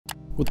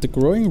with the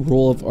growing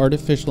role of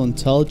artificial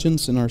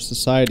intelligence in our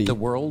society, the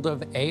world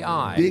of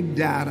AI, big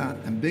data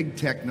and big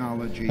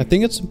technology, I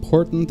think it's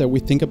important that we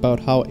think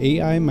about how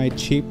AI might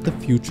shape the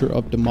future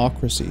of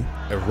democracy.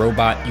 A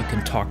robot you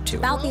can talk to.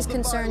 About these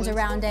concerns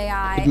around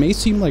AI. It may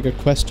seem like a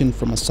question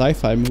from a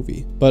sci-fi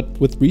movie, but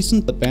with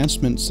recent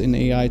advancements in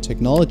AI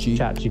technology,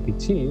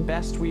 ChatGPT,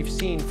 best we've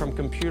seen from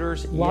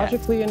computers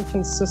logically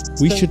inconsistent,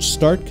 we should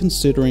start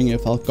considering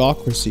if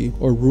algocracy,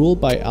 or rule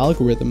by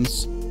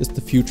algorithms, is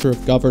the future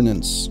of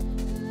governance.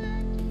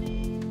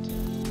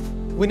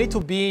 We need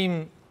to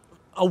be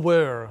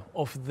aware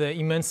of the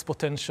immense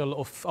potential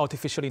of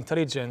artificial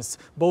intelligence,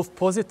 both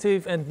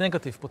positive and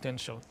negative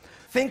potential.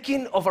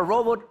 Thinking of a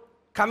robot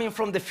coming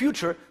from the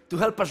future to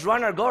help us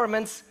run our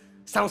governments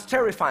sounds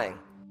terrifying.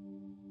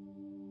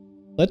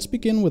 Let's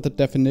begin with a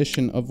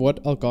definition of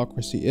what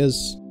algocracy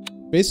is.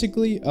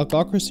 Basically,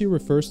 algocracy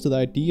refers to the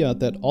idea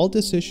that all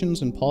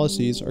decisions and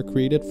policies are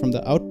created from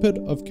the output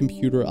of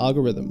computer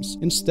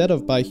algorithms, instead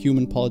of by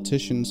human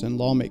politicians and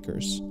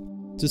lawmakers.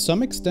 To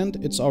some extent,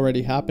 it's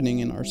already happening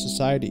in our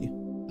society.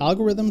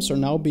 Algorithms are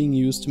now being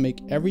used to make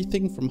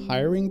everything from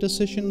hiring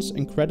decisions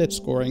and credit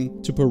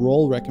scoring to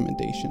parole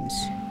recommendations.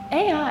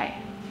 AI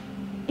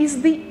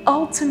is the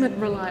ultimate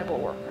reliable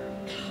worker.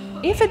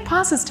 If it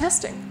passes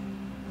testing,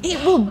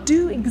 it will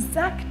do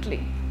exactly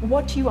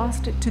what you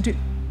asked it to do.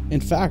 In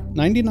fact,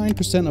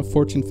 99% of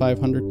Fortune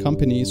 500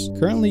 companies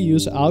currently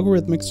use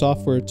algorithmic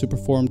software to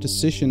perform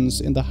decisions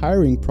in the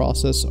hiring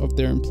process of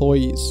their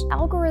employees.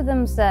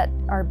 Algorithms that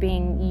are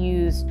being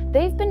used,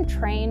 they've been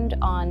trained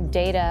on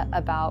data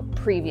about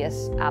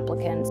previous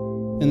applicants.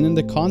 And in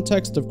the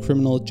context of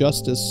criminal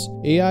justice,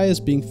 AI is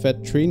being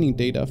fed training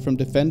data from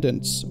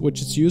defendants,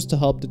 which is used to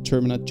help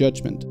determine a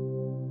judgment.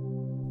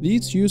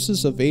 These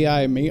uses of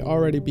AI may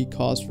already be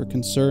cause for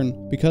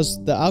concern,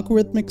 because the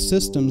algorithmic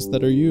systems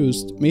that are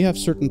used may have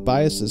certain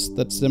biases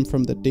that stem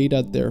from the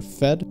data they're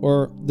fed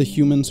or the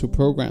humans who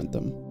programmed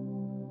them.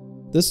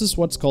 This is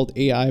what's called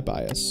AI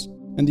bias,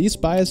 and these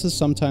biases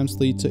sometimes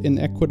lead to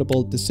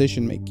inequitable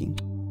decision making.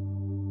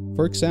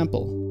 For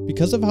example,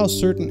 because of how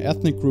certain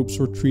ethnic groups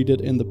were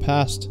treated in the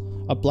past,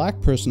 a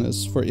black person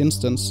is, for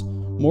instance,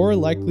 more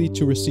likely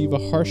to receive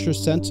a harsher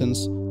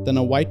sentence than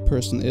a white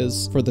person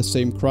is for the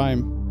same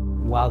crime.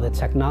 While the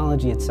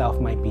technology itself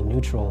might be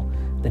neutral,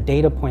 the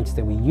data points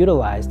that we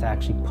utilize to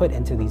actually put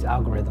into these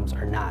algorithms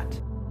are not.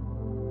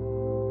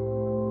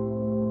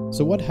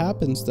 So what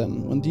happens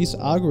then when these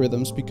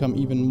algorithms become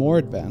even more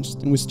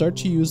advanced and we start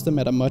to use them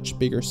at a much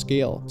bigger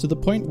scale, to the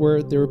point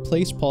where they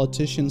replace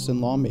politicians and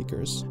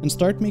lawmakers and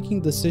start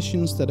making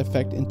decisions that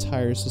affect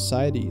entire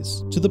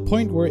societies, to the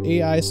point where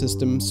AI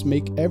systems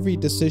make every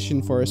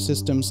decision for our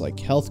systems like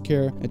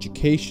healthcare,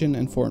 education,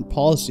 and foreign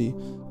policy,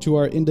 to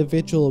our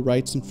individual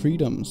rights and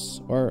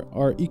freedoms,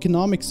 our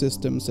economic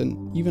systems,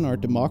 and even our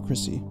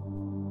democracy.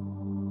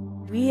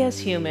 We as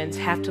humans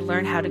have to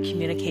learn how to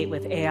communicate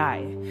with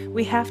AI.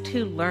 We have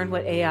to learn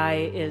what AI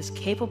is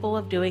capable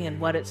of doing and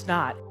what it's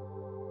not.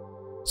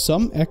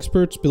 Some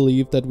experts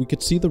believe that we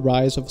could see the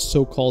rise of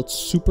so-called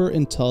super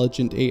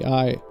intelligent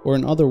AI, or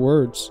in other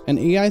words, an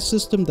AI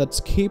system that's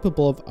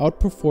capable of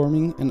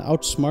outperforming and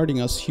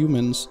outsmarting us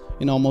humans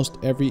in almost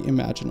every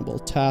imaginable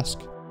task.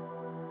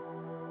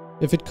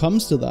 If it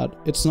comes to that,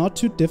 it's not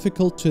too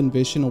difficult to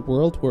envision a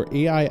world where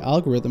AI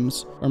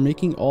algorithms are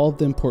making all of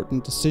the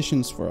important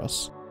decisions for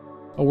us.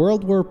 A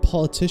world where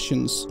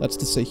politicians, that's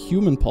to say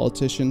human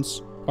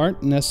politicians,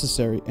 aren't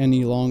necessary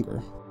any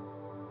longer.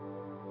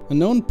 A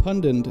known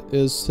pundit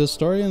is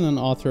historian and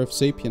author of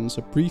 *Sapiens: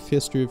 A Brief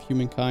History of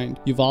Humankind*,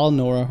 Yuval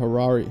Noah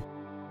Harari.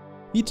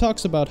 He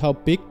talks about how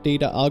big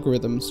data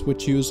algorithms,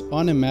 which use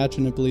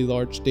unimaginably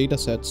large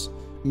datasets,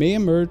 may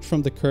emerge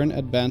from the current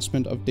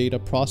advancement of data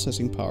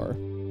processing power.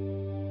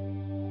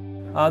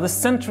 The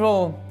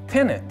central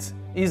tenet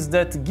is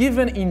that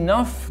given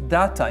enough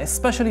data,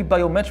 especially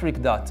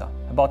biometric data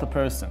about a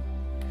person,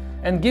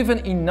 and given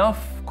enough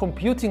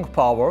computing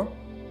power,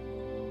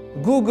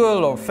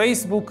 Google or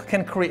Facebook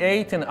can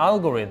create an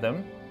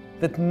algorithm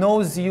that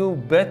knows you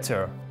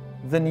better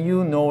than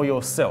you know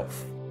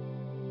yourself.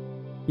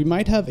 We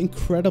might have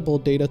incredible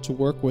data to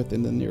work with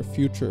in the near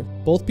future,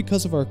 both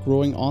because of our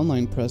growing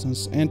online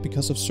presence and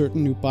because of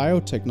certain new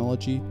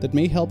biotechnology that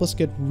may help us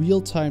get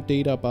real-time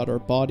data about our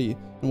body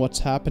and what's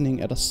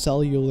happening at a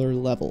cellular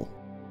level.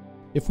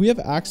 If we have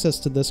access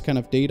to this kind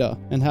of data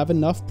and have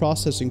enough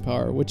processing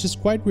power, which is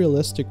quite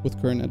realistic with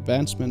current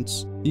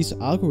advancements, these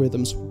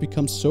algorithms would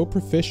become so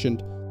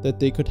proficient that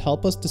they could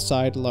help us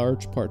decide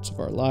large parts of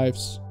our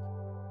lives.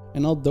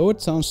 And although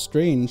it sounds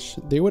strange,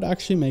 they would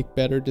actually make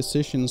better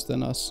decisions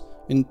than us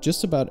in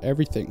just about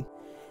everything.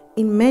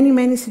 In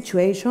many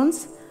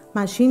situations,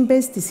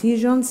 machine-based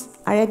decisions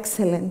are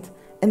excellent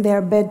and they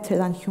are better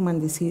than human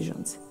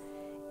decisions.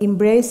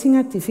 Embracing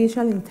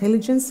artificial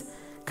intelligence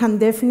can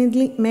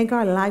definitely make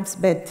our lives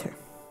better.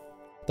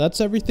 That's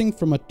everything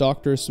from a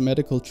doctor's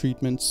medical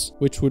treatments,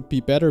 which would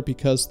be better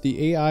because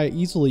the AI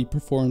easily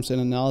performs an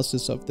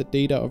analysis of the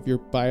data of your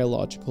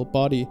biological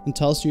body and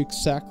tells you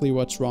exactly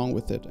what's wrong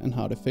with it and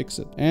how to fix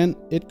it. And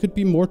it could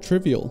be more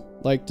trivial,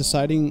 like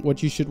deciding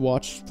what you should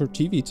watch for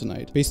TV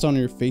tonight, based on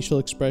your facial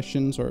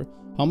expressions or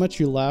how much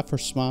you laugh or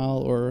smile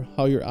or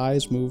how your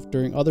eyes move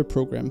during other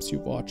programs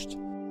you've watched.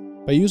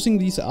 By using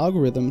these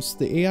algorithms,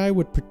 the AI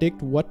would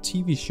predict what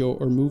TV show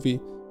or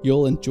movie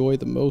you'll enjoy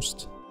the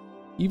most.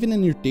 Even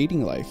in your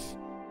dating life,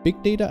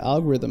 big data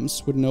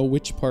algorithms would know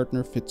which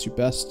partner fits you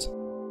best.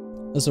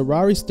 As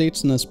Harari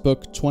states in his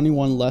book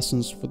 21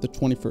 Lessons for the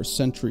 21st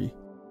Century,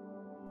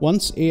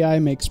 once AI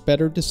makes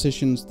better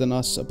decisions than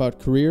us about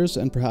careers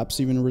and perhaps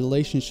even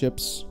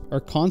relationships, our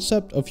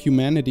concept of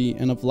humanity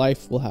and of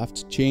life will have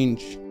to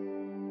change.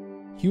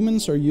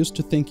 Humans are used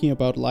to thinking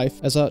about life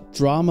as a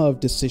drama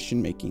of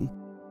decision making.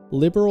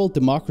 Liberal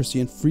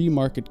democracy and free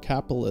market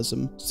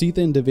capitalism see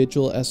the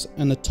individual as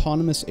an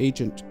autonomous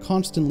agent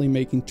constantly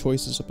making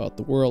choices about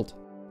the world.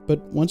 But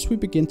once we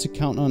begin to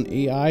count on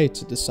AI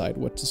to decide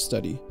what to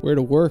study, where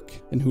to work,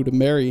 and who to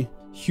marry,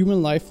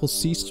 human life will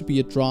cease to be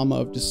a drama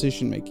of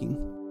decision making.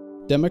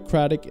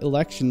 Democratic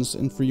elections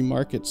and free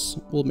markets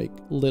will make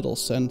little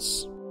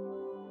sense.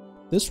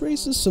 This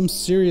raises some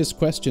serious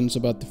questions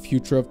about the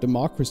future of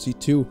democracy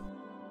too.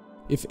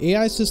 If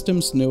AI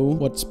systems know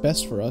what's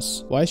best for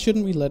us, why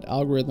shouldn't we let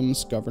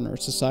algorithms govern our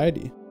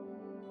society?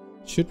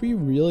 Should we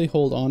really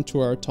hold on to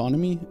our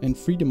autonomy and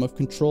freedom of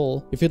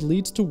control if it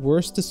leads to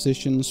worse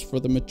decisions for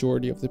the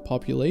majority of the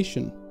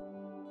population?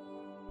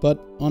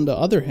 But on the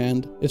other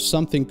hand, if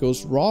something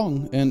goes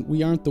wrong and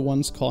we aren't the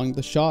ones calling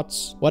the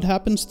shots, what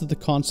happens to the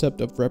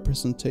concept of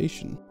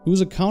representation?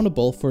 Who's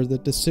accountable for the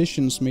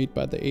decisions made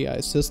by the AI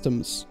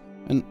systems?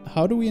 And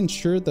how do we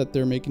ensure that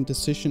they're making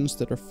decisions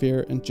that are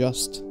fair and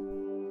just?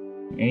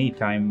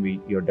 Anytime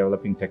you're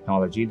developing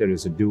technology, there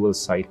is a dual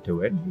side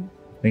to it.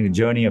 I think the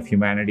journey of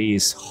humanity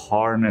is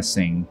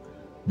harnessing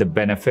the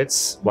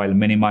benefits while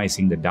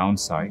minimizing the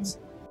downsides.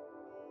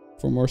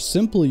 For more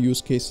simple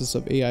use cases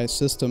of AI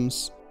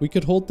systems, we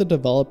could hold the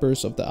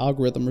developers of the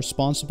algorithm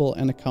responsible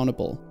and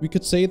accountable. We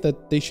could say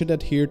that they should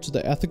adhere to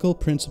the ethical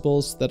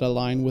principles that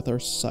align with our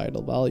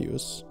societal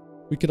values.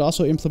 We could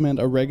also implement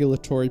a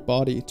regulatory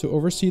body to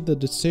oversee the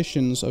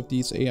decisions of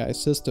these AI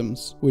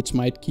systems, which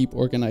might keep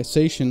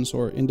organizations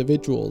or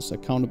individuals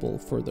accountable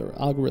for their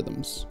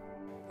algorithms.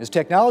 As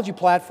technology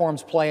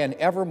platforms play an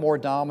ever more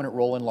dominant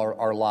role in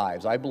our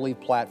lives, I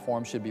believe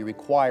platforms should be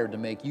required to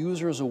make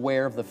users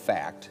aware of the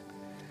fact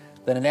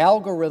that an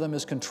algorithm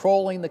is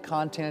controlling the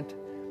content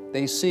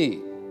they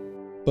see.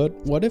 But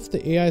what if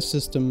the AI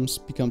systems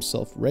become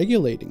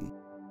self-regulating?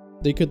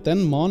 They could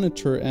then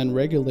monitor and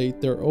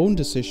regulate their own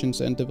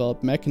decisions and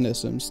develop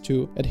mechanisms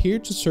to adhere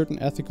to certain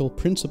ethical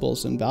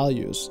principles and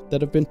values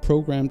that have been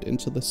programmed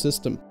into the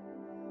system.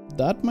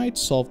 That might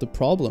solve the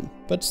problem,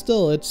 but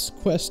still it's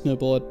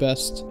questionable at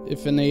best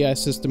if an AI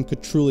system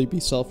could truly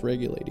be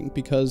self-regulating,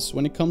 because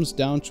when it comes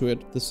down to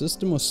it, the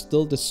system was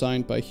still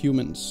designed by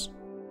humans.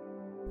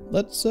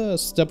 Let's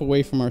step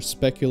away from our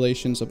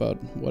speculations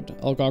about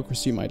what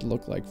Algocracy might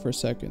look like for a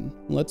second.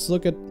 Let's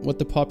look at what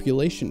the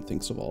population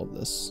thinks of all of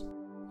this.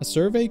 A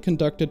survey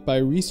conducted by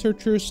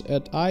researchers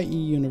at IE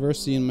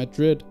University in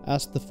Madrid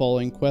asked the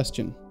following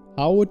question.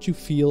 How would you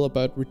feel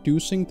about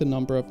reducing the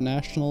number of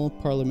national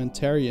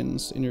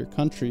parliamentarians in your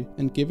country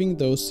and giving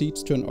those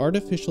seats to an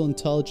artificial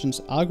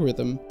intelligence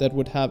algorithm that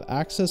would have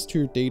access to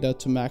your data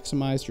to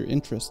maximize your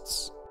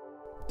interests?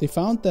 They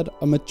found that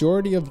a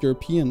majority of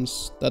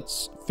Europeans,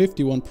 that's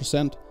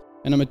 51%,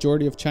 and a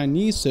majority of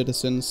Chinese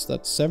citizens,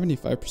 that's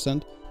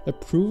 75%,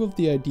 approve of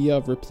the idea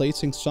of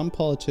replacing some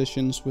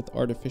politicians with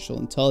artificial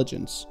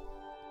intelligence.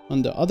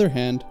 On the other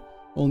hand,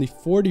 only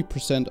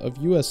 40% of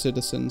US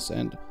citizens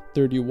and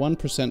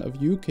 31%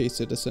 of UK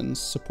citizens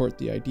support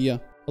the idea.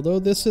 Although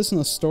this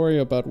isn't a story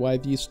about why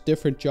these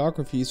different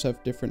geographies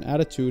have different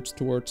attitudes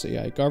towards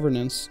AI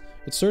governance,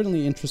 it's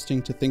certainly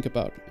interesting to think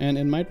about, and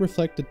it might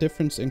reflect a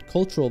difference in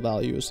cultural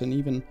values and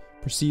even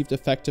perceived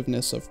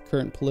effectiveness of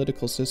current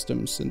political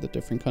systems in the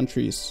different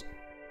countries.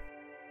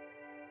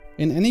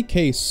 In any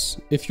case,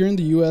 if you're in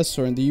the US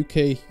or in the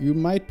UK, you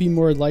might be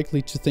more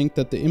likely to think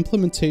that the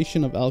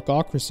implementation of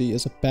Algocracy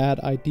is a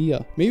bad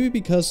idea. Maybe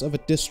because of a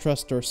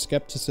distrust or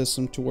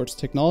skepticism towards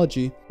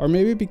technology, or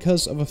maybe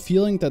because of a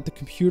feeling that the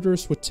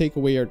computers would take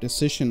away our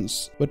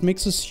decisions, what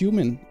makes us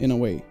human in a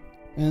way.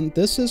 And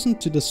this isn't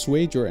to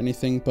dissuade you or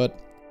anything, but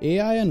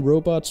AI and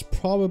robots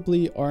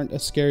probably aren't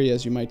as scary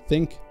as you might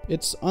think.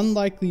 It's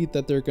unlikely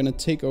that they're gonna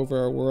take over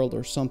our world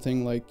or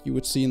something like you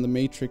would see in The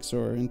Matrix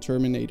or in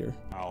Terminator.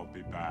 I'll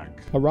be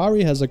back.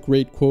 Harari has a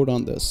great quote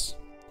on this.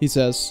 He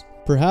says,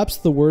 "Perhaps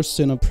the worst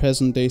sin of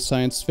present-day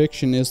science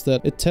fiction is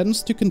that it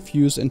tends to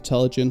confuse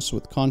intelligence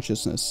with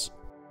consciousness.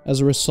 As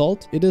a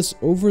result, it is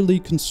overly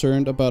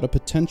concerned about a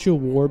potential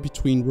war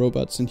between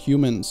robots and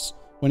humans,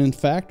 when in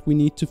fact we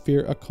need to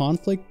fear a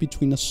conflict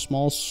between a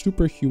small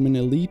superhuman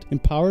elite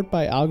empowered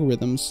by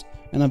algorithms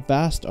and a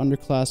vast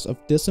underclass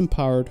of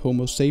disempowered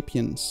Homo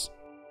sapiens."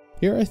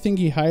 Here I think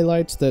he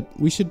highlights that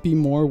we should be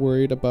more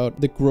worried about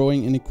the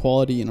growing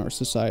inequality in our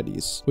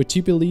societies, which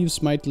he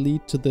believes might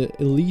lead to the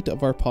elite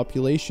of our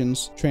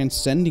populations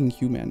transcending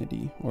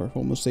humanity, or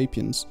Homo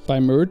sapiens,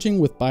 by merging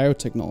with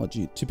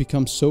biotechnology to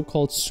become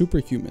so-called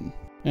superhuman.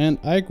 And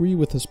I agree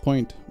with his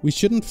point. We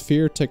shouldn't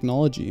fear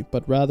technology,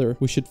 but rather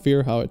we should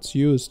fear how it's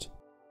used.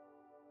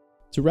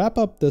 To wrap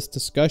up this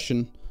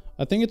discussion,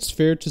 I think it's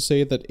fair to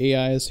say that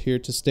AI is here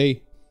to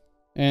stay.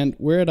 And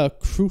we're at a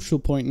crucial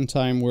point in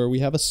time where we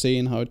have a say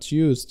in how it's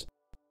used.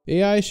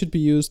 AI should be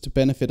used to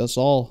benefit us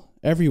all,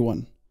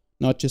 everyone,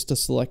 not just a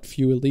select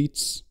few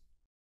elites.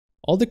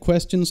 All the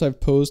questions I've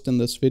posed in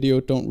this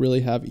video don't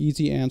really have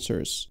easy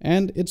answers,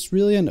 and it's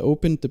really an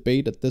open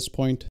debate at this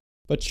point.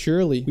 But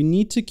surely, we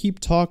need to keep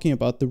talking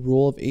about the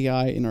role of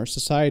AI in our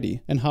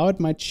society and how it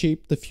might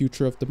shape the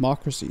future of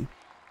democracy.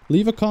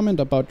 Leave a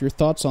comment about your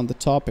thoughts on the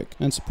topic,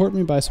 and support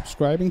me by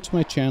subscribing to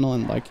my channel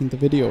and liking the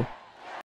video.